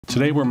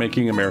Today we're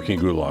making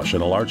American Goulash.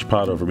 In a large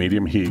pot over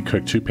medium heat,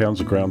 cook 2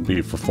 pounds of ground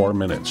beef for 4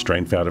 minutes,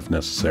 drain fat if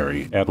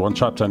necessary. Add 1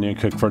 chopped onion,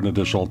 cook for an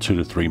additional 2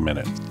 to 3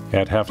 minutes.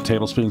 Add half a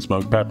tablespoon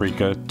smoked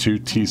paprika, 2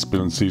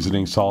 teaspoons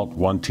seasoning salt,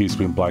 1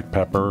 teaspoon black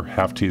pepper,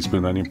 half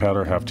teaspoon onion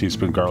powder, half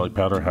teaspoon garlic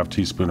powder, half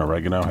teaspoon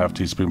oregano, half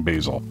teaspoon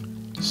basil.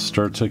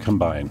 Stir to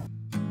combine.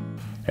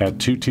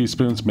 Add 2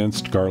 teaspoons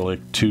minced garlic,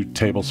 2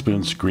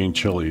 tablespoons green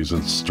chilies,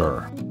 and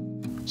stir.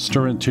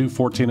 Stir in 2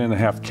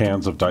 14.5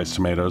 cans of diced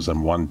tomatoes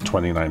and 1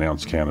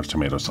 29-ounce can of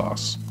tomato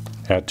sauce.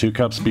 Add 2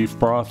 cups beef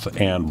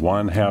broth and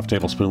 1/2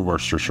 tablespoon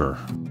Worcestershire.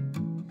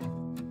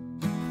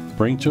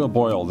 Bring to a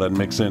boil, then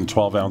mix in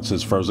 12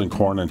 ounces frozen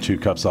corn and 2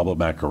 cups elbow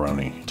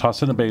macaroni.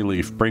 Toss in a bay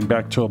leaf, bring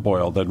back to a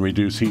boil, then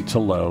reduce heat to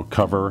low,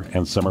 cover,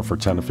 and simmer for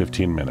 10 to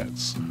 15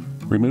 minutes.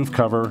 Remove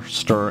cover,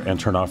 stir, and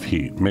turn off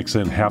heat. Mix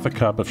in half a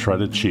cup of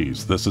shredded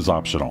cheese. This is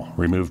optional.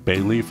 Remove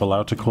bay leaf,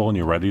 allow it to cool, and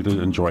you're ready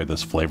to enjoy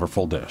this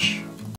flavorful dish.